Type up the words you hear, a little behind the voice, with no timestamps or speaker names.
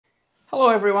Hello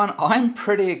everyone, I'm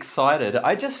pretty excited.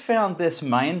 I just found this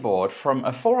mainboard from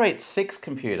a 486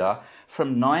 computer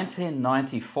from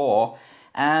 1994,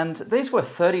 and these were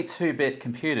 32-bit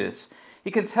computers.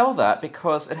 You can tell that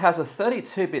because it has a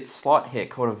 32-bit slot here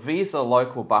called a Visa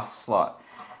local bus slot.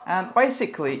 And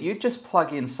basically you just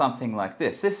plug in something like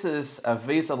this. This is a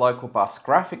Visa local bus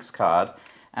graphics card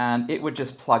and it would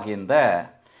just plug in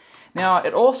there. Now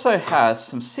it also has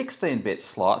some 16-bit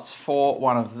slots for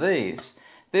one of these.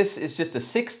 This is just a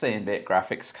 16-bit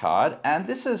graphics card, and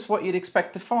this is what you'd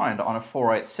expect to find on a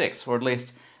 486, or at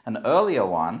least an earlier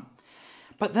one.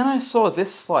 But then I saw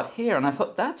this slot here and I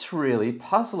thought, that's really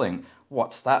puzzling.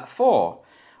 What's that for?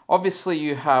 Obviously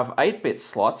you have 8-bit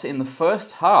slots in the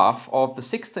first half of the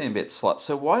 16-bit slot,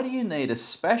 so why do you need a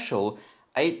special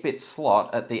 8-bit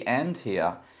slot at the end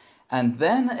here? And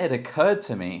then it occurred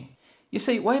to me, you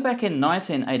see, way back in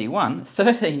 1981,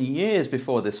 13 years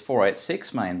before this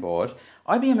 486 mainboard,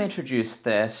 IBM introduced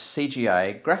their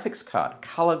Cga graphics card,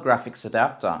 color graphics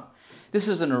adapter. This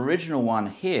is an original one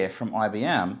here from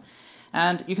IBM,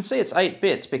 and you can see it's 8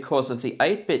 bits because of the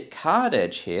 8-bit card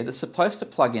edge here that's supposed to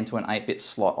plug into an 8-bit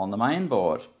slot on the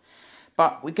mainboard.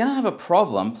 But we're going to have a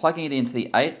problem plugging it into the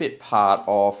 8-bit part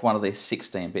of one of these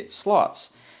 16-bit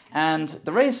slots. And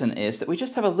the reason is that we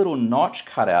just have a little notch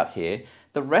cut out here.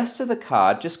 The rest of the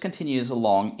card just continues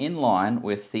along in line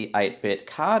with the 8-bit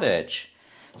card edge.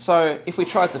 So if we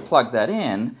tried to plug that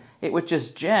in, it would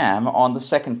just jam on the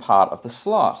second part of the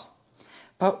slot.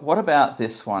 But what about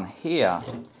this one here?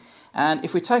 And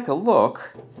if we take a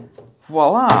look,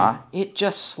 voila, it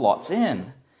just slots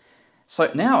in. So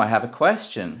now I have a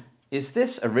question. Is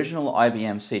this original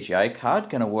IBM Cga card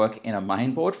going to work in a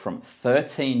mainboard from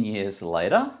 13 years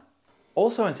later?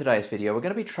 Also in today's video, we're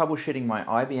going to be troubleshooting my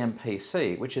IBM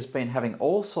PC, which has been having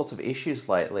all sorts of issues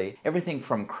lately, everything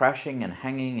from crashing and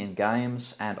hanging in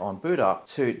games and on boot up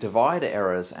to divide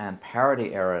errors and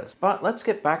parity errors. But let's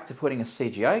get back to putting a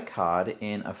Cga card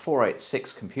in a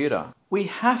 486 computer. We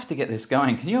have to get this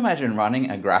going. Can you imagine running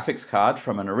a graphics card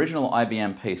from an original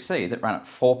IBM PC that ran at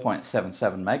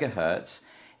 4.77 MHz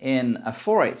in a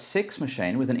 486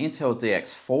 machine with an Intel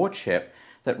DX4 chip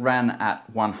that ran at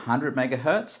 100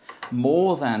 MHz,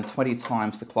 more than 20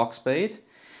 times the clock speed?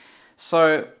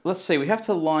 So let's see, we have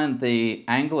to line the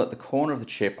angle at the corner of the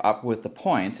chip up with the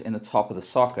point in the top of the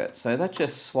socket. So that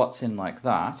just slots in like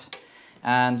that.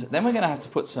 And then we're going to have to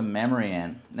put some memory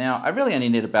in. Now, I really only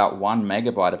need about 1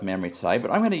 megabyte of memory today, but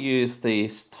I'm going to use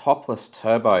these topless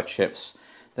turbo chips.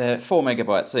 They're 4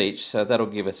 megabytes each, so that'll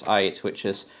give us 8, which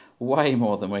is way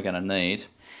more than we're going to need.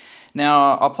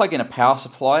 Now, I'll plug in a power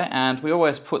supply, and we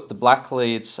always put the black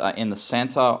leads in the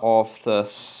center of the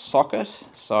socket,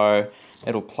 so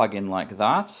it'll plug in like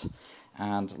that,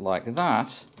 and like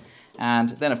that.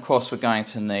 And then, of course, we're going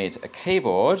to need a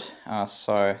keyboard,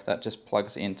 so that just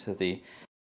plugs into the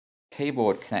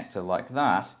keyboard connector like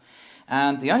that.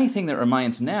 And the only thing that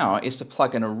remains now is to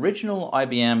plug an original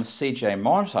IBM Cga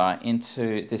monitor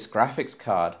into this graphics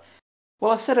card. Well,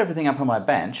 I've set everything up on my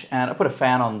bench and I put a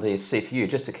fan on the CPU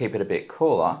just to keep it a bit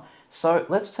cooler. So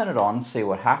let's turn it on and see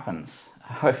what happens.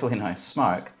 Hopefully no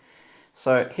smoke.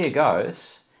 So here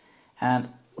goes. And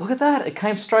look at that, it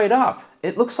came straight up.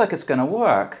 It looks like it's going to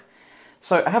work.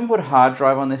 So I haven't put a hard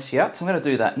drive on this yet, so I'm going to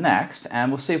do that next and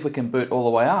we'll see if we can boot all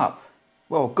the way up.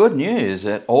 Well, good news,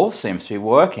 it all seems to be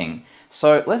working.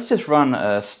 So let's just run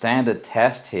a standard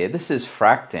test here. This is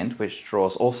Fractint, which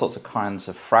draws all sorts of kinds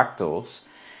of fractals.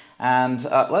 And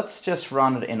let's just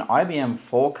run it in IBM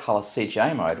 4-color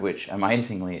CGA mode, which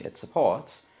amazingly it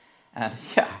supports. And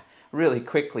yeah, really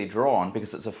quickly drawn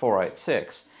because it's a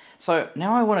 486. So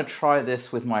now I want to try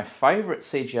this with my favorite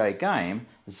CGA game,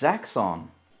 Zaxxon.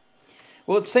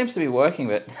 Well, it seems to be working,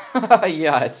 but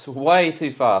yeah, it's way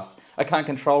too fast. I can't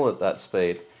control it at that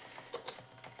speed.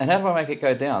 And how do I make it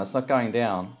go down? It's not going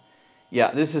down. Yeah,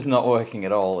 this is not working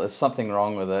at all. There's something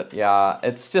wrong with it. Yeah,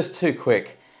 it's just too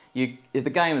quick. The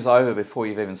game is over before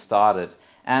you've even started.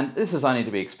 And this is only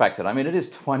to be expected. I mean, it is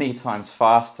 20 times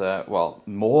faster, well,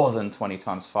 more than 20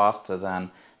 times faster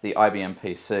than the IBM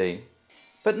PC.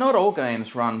 But not all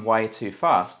games run way too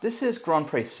fast. This is Grand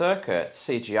Prix Circuit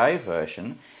CGA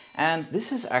version, and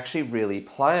this is actually really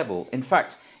playable. In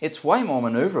fact, it's way more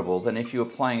maneuverable than if you were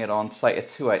playing it on, say, a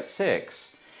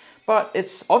 286. But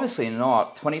it's obviously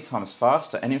not 20 times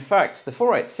faster, and in fact, the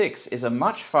 486 is a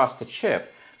much faster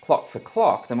chip clock for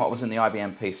clock than what was in the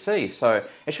IBM PC, so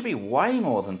it should be way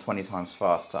more than 20 times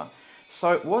faster.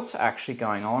 So what's actually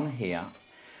going on here?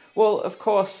 Well, of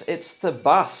course, it's the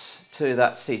bus to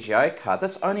that CGA card.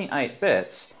 That's only 8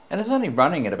 bits, and it's only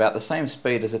running at about the same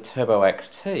speed as a Turbo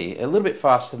XT, a little bit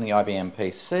faster than the IBM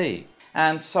PC.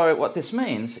 And so what this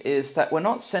means is that we're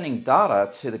not sending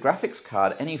data to the graphics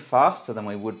card any faster than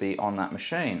we would be on that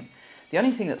machine. The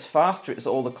only thing that's faster is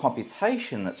all the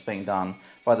computation that's being done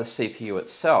by the CPU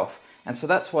itself, and so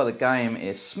that's why the game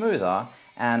is smoother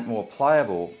and more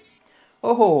playable.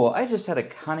 Oh, I just had a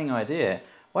cunning idea.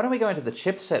 Why don't we go into the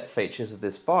chipset features of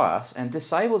this BIOS and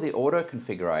disable the auto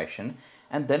configuration,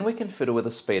 and then we can fiddle with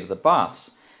the speed of the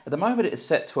bus. At the moment it is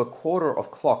set to 1/4 of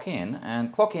clock in,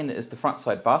 and clock in is the front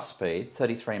side bus speed,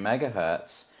 33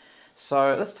 MHz.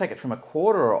 So let's take it from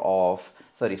 1/4 of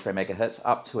 33 MHz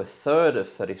up to 1/3 of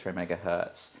 33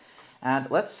 MHz. And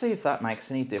let's see if that makes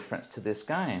any difference to this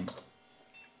game.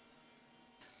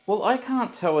 Well, I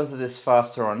can't tell whether this is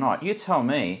faster or not. You tell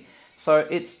me. So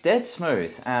it's dead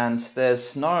smooth, and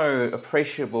there's no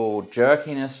appreciable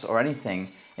jerkiness or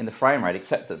anything in the frame rate,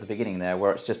 except at the beginning there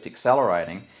where it's just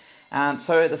accelerating. And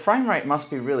so the frame rate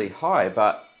must be really high,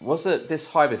 but was it this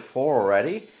high before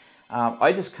already?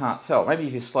 I just can't tell. Maybe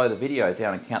if you slow the video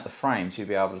down and count the frames, you'll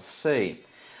be able to see.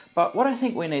 But what I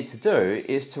think we need to do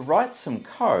is to write some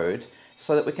code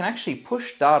so that we can actually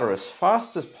push data as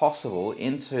fast as possible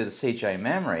into the CJ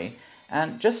memory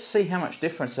and just see how much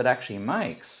difference it actually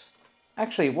makes.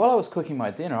 Actually, while I was cooking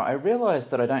my dinner, I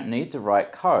realized that I don't need to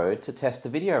write code to test the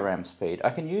video RAM speed. I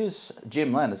can use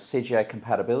Jim Leonard's Cga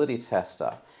Compatibility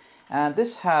Tester. And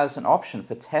this has an option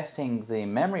for testing the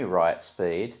memory write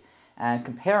speed and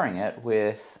comparing it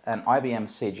with an IBM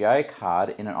Cga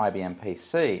card in an IBM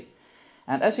PC.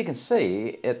 And as you can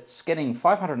see, it's getting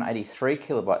 583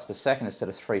 kilobytes per second instead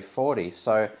of 340,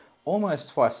 so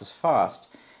almost twice as fast.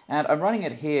 And I'm running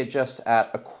it here just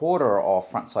at 1/4 of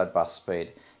frontside bus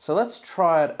speed. So let's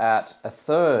try it at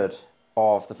 1/3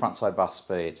 of the frontside bus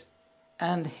speed.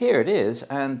 And here it is,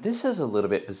 and this is a little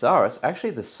bit bizarre. It's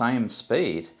actually the same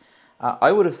speed.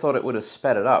 I would have thought it would have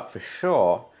sped it up for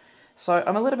sure. So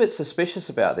I'm a little bit suspicious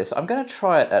about this. I'm going to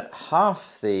try it at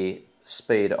half the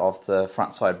speed of the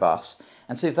frontside bus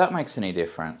and see if that makes any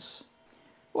difference.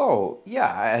 Whoa,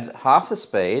 yeah, at half the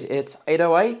speed, it's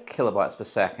 808 kilobytes per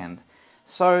second.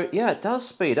 So yeah, it does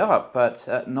speed up, but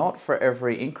not for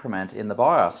every increment in the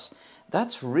BIOS.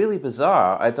 That's really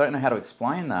bizarre. I don't know how to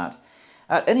explain that.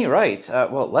 At any rate,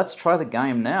 well, let's try the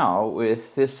game now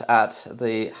with this at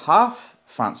the half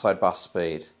frontside bus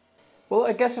speed. Well,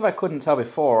 I guess if I couldn't tell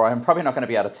before, I'm probably not going to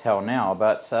be able to tell now,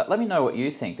 but let me know what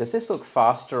you think. Does this look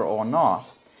faster or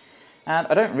not? And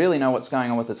I don't really know what's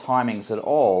going on with the timings at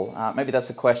all. Maybe that's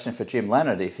a question for Jim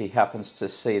Leonard. If he happens to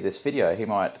see this video, he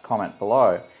might comment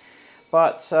below.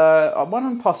 But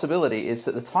one possibility is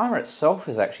that the timer itself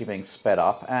is actually being sped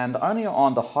up, and only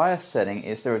on the highest setting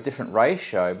is there a different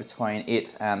ratio between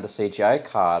it and the CGA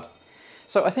card.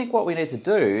 So I think what we need to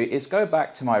do is go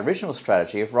back to my original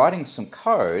strategy of writing some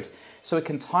code so we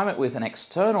can time it with an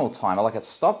external timer, like a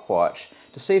stopwatch,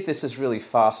 to see if this is really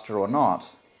faster or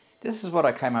not. This is what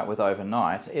I came up with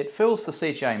overnight. It fills the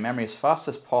CGA memory as fast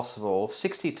as possible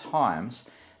 60 times,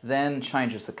 then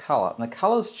changes the color. And the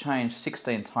colors change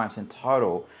 16 times in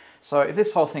total. So if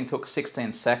this whole thing took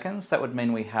 16 seconds, that would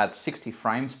mean we had 60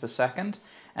 frames per second,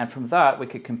 and from that we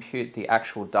could compute the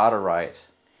actual data rate.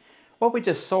 What we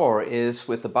just saw is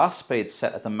with the bus speed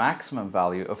set at the maximum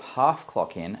value of half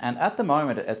clock in, and at the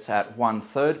moment it's at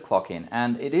 1/3 clock in,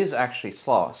 and it is actually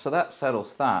slower, so that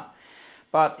settles that.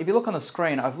 But if you look on the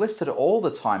screen, I've listed all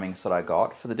the timings that I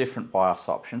got for the different BIOS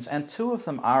options, and 2 of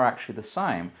them are actually the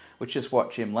same, which is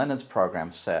what Jim Leonard's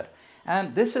program said.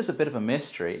 And this is a bit of a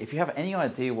mystery. If you have any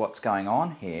idea what's going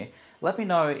on here, let me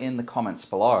know in the comments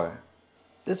below.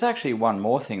 There's actually one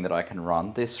more thing that I can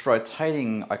run, this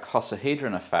rotating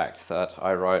icosahedron effect that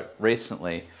I wrote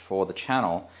recently for the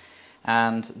channel.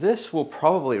 And this will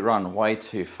probably run way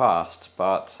too fast,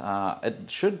 but it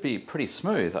should be pretty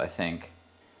smooth, I think.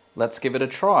 Let's give it a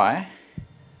try.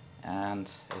 And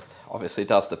it obviously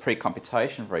does the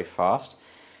pre-computation very fast.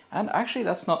 And actually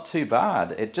that's not too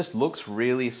bad. It just looks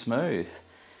really smooth.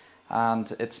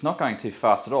 And it's not going too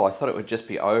fast at all. I thought it would just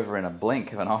be over in a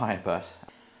blink of an eye, but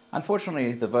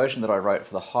unfortunately the version that I wrote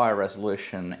for the higher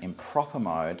resolution in proper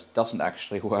mode doesn't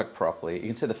actually work properly. You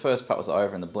can see the first part was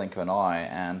over in the blink of an eye,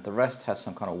 and the rest has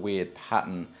some kind of weird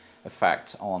pattern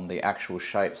effect on the actual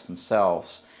shapes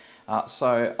themselves.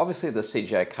 So obviously the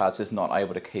CGA cards is not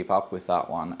able to keep up with that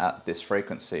one at this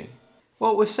frequency.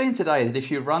 Well, we've seen today that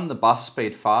if you run the bus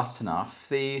speed fast enough,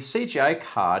 the CGA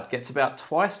card gets about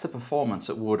twice the performance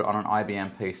it would on an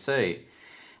IBM PC.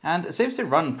 And it seems to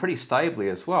run pretty stably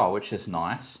as well, which is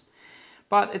nice.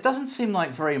 But it doesn't seem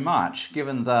like very much,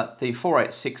 given that the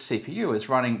 486 CPU is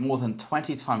running more than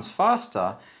 20 times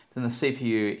faster than the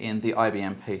CPU in the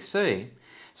IBM PC.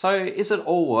 So is it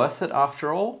all worth it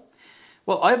after all?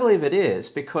 Well, I believe it is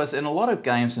because in a lot of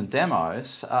games and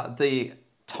demos, the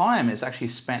time is actually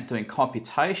spent doing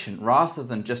computation rather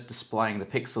than just displaying the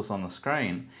pixels on the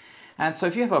screen. And so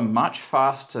if you have a much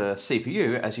faster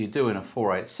CPU, as you do in a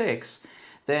 486,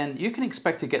 then you can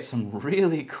expect to get some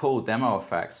really cool demo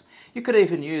effects. You could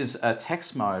even use a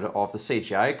text mode of the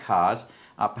Cga card,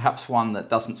 perhaps one that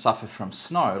doesn't suffer from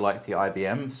snow like the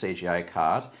IBM Cga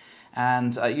card,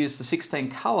 and use the 16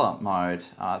 color mode,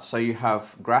 so you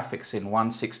have graphics in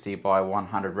 160 by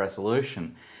 100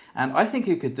 resolution. And I think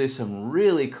you could do some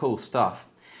really cool stuff.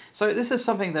 So this is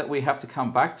something that we have to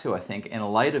come back to, I think, in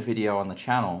a later video on the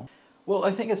channel. Well,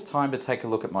 I think it's time to take a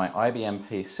look at my IBM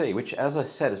PC, which, as I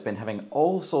said, has been having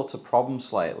all sorts of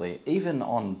problems lately. Even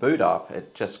on boot up,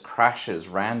 it just crashes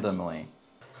randomly.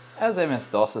 As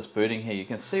MS-DOS is booting here, you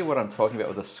can see what I'm talking about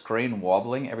with the screen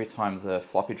wobbling every time the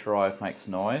floppy drive makes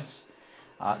noise.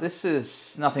 This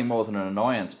is nothing more than an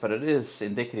annoyance, but it is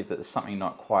indicative that there's something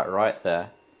not quite right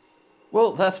there.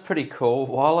 Well, that's pretty cool.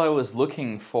 While I was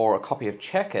looking for a copy of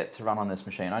Check-It to run on this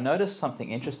machine, I noticed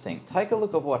something interesting. Take a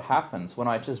look at what happens when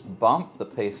I just bump the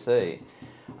PC.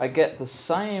 I get the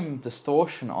same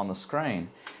distortion on the screen,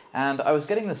 and I was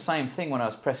getting the same thing when I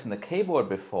was pressing the keyboard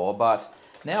before, but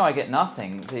now I get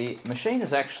nothing. The machine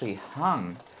is actually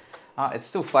hung. It's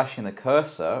still flashing the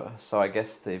cursor, so I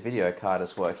guess the video card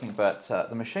is working, but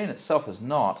the machine itself is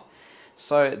not.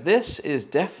 So this is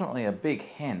definitely a big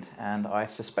hint, and I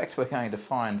suspect we're going to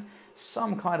find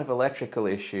some kind of electrical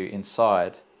issue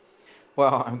inside.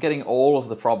 Well, I'm getting all of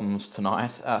the problems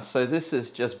tonight. So this is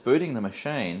just booting the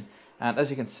machine, and as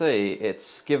you can see,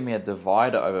 it's given me a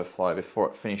divider overflow before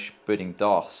it finished booting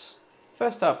DOS.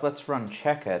 First up, let's run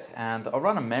Check-It, and I'll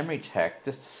run a memory check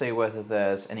just to see whether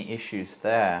there's any issues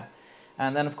there.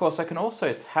 And then of course I can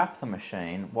also tap the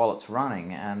machine while it's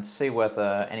running and see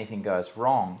whether anything goes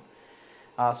wrong.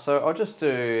 So I'll just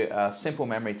do a simple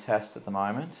memory test at the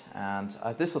moment, and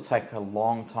this will take a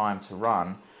long time to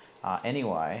run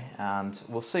anyway, and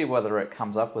we'll see whether it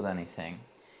comes up with anything.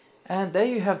 And there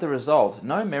you have the result.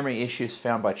 No memory issues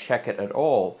found by Check-It at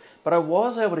all, but I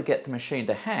was able to get the machine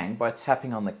to hang by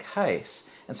tapping on the case.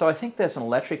 And so I think there's an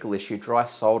electrical issue, dry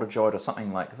solder joint or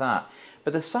something like that.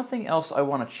 But there's something else I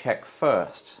want to check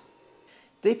first.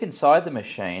 Deep inside the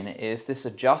machine is this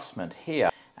adjustment here,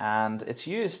 and it's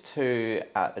used to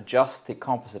adjust the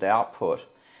composite output.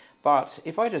 But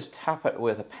if I just tap it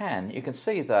with a pen, you can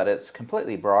see that it's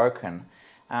completely broken.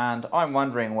 And I'm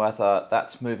wondering whether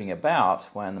that's moving about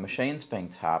when the machine's being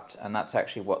tapped, and that's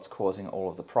actually what's causing all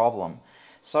of the problem.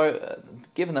 So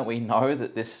given that we know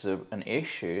that this is an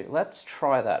issue, let's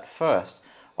try that first.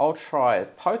 I'll try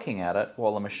poking at it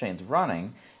while the machine's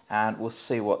running, and we'll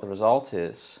see what the result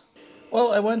is.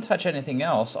 Well, I won't touch anything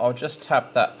else. I'll just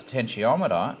tap that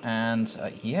potentiometer,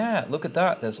 and yeah, look at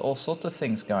that. There's all sorts of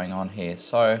things going on here.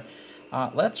 So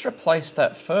let's replace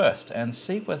that first and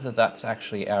see whether that's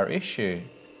actually our issue.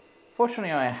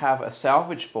 Fortunately, I have a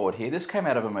salvage board here. This came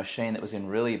out of a machine that was in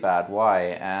really bad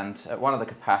way, and one of the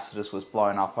capacitors was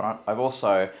blown up on it. I've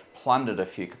also plundered a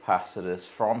few capacitors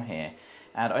from here,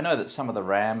 and I know that some of the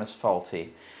RAM is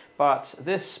faulty. But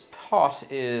this pot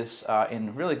is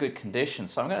in really good condition,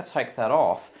 so I'm going to take that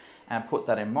off and put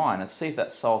that in mine and see if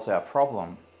that solves our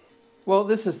problem. Well,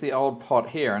 this is the old pot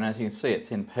here, and as you can see,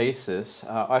 it's in pieces.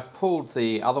 I've pulled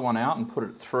the other one out and put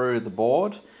it through the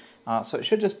board. So it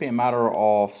should just be a matter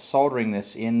of soldering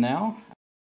this in now.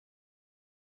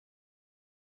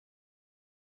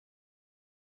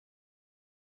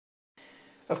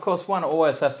 Of course, one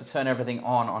always has to turn everything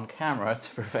on camera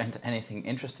to prevent anything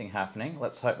interesting happening.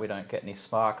 Let's hope we don't get any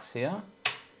sparks here.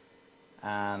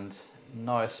 And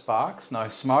no sparks, no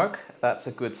smoke. That's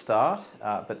a good start.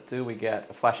 But do we get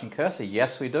a flashing cursor?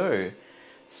 Yes, we do.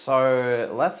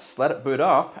 So let's let it boot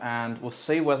up, and we'll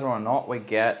see whether or not we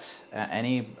get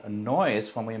any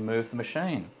noise when we move the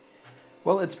machine.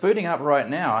 Well, it's booting up right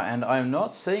now, and I'm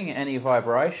not seeing any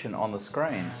vibration on the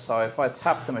screen. So if I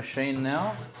tap the machine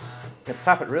now, I can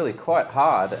tap it really quite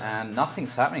hard and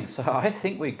nothing's happening. So I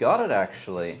think we got it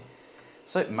actually.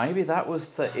 So maybe that was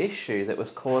the issue that was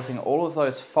causing all of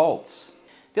those faults.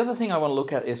 The other thing I want to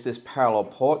look at is this parallel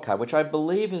port card, which I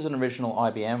believe is an original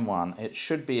IBM one. It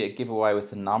should be a giveaway with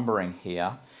the numbering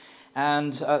here.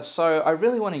 And so I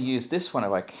really want to use this one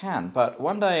if I can, but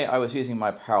one day I was using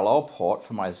my parallel port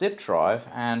for my zip drive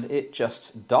and it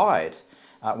just died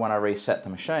when I reset the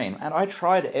machine. And I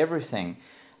tried everything,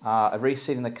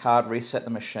 resetting the card, reset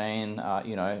the machine,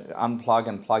 you know, unplug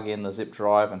and plug in the zip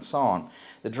drive and so on.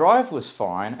 The drive was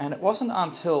fine, and it wasn't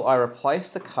until I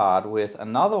replaced the card with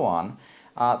another one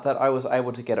that I was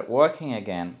able to get it working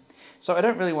again. So I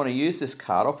don't really want to use this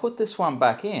card. I'll put this one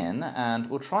back in and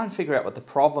we'll try and figure out what the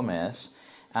problem is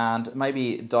and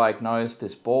maybe diagnose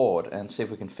this board and see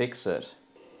if we can fix it.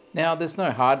 Now there's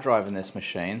no hard drive in this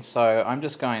machine, so I'm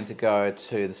just going to go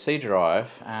to the C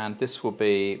drive and this will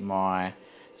be my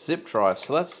zip drive.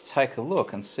 So let's take a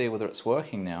look and see whether it's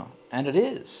working now. And it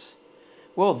is.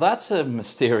 Well, that's a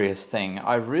mysterious thing.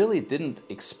 I really didn't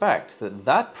expect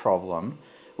that problem,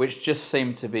 which just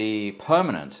seemed to be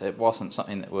permanent, it wasn't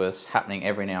something that was happening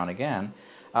every now and again,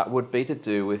 would be to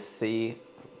do with the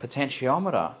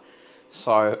potentiometer.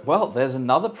 So, well, there's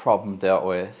another problem dealt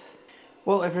with.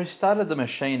 Well, I've restarted the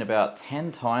machine about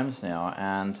 10 times now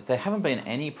and there haven't been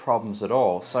any problems at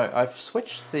all. So I've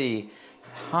switched the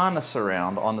harness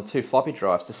around on the two floppy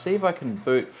drives to see if I can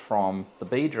boot from the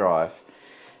B drive.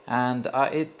 And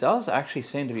it does actually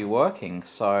seem to be working,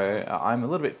 so I'm a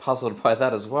little bit puzzled by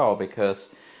that as well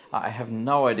because I have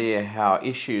no idea how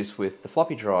issues with the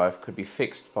floppy drive could be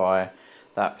fixed by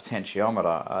that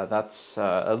potentiometer. That's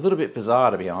a little bit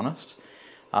bizarre, to be honest.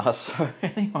 So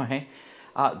anyway,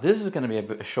 this is going to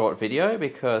be a short video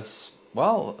because,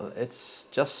 well, it's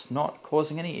just not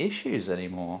causing any issues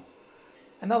anymore.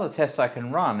 Another test I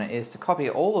can run is to copy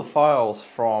all the files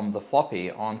from the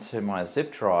floppy onto my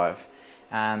zip drive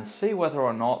and see whether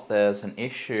or not there's an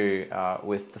issue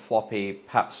with the floppy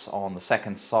perhaps on the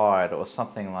second side or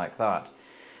something like that.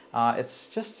 It's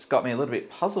just got me a little bit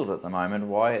puzzled at the moment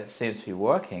why it seems to be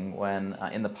working when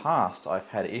in the past I've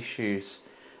had issues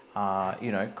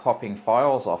copying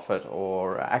files off it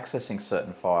or accessing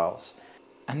certain files.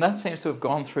 And that seems to have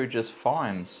gone through just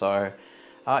fine, so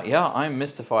yeah, I'm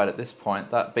mystified at this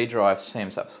point. That B drive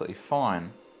seems absolutely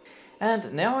fine.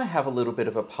 And now I have a little bit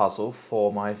of a puzzle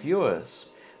for my viewers.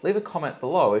 Leave a comment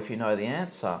below if you know the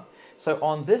answer. So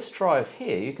on this drive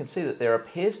here, you can see that there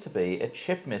appears to be a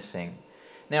chip missing.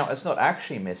 Now it's not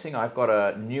actually missing. I've got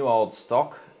a new old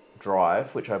stock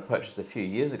drive which I purchased a few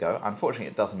years ago. Unfortunately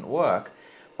it doesn't work,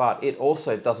 but it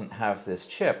also doesn't have this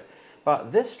chip.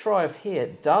 But this drive here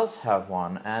does have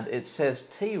one and it says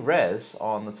T-Res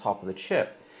on the top of the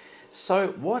chip. So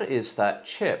what is that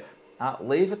chip?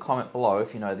 Leave a comment below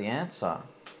if you know the answer.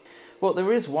 Well,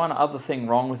 there is one other thing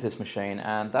wrong with this machine,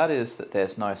 and that is that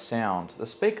there's no sound. The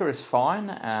speaker is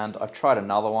fine, and I've tried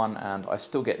another one, and I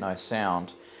still get no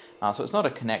sound. So it's not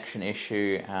a connection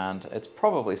issue, and it's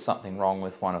probably something wrong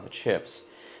with one of the chips.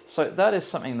 So that is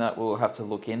something that we'll have to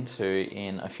look into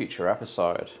in a future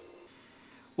episode.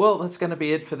 Well, that's going to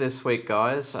be it for this week,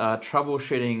 guys.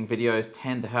 Troubleshooting videos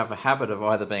tend to have a habit of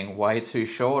either being way too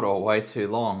short or way too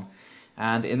long.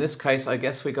 And in this case, I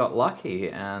guess we got lucky,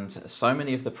 and so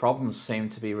many of the problems seem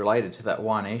to be related to that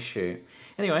one issue.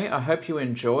 Anyway, I hope you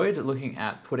enjoyed looking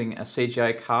at putting a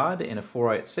Cga card in a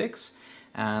 486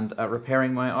 and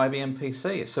repairing my IBM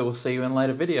PC. So we'll see you in a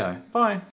later video. Bye!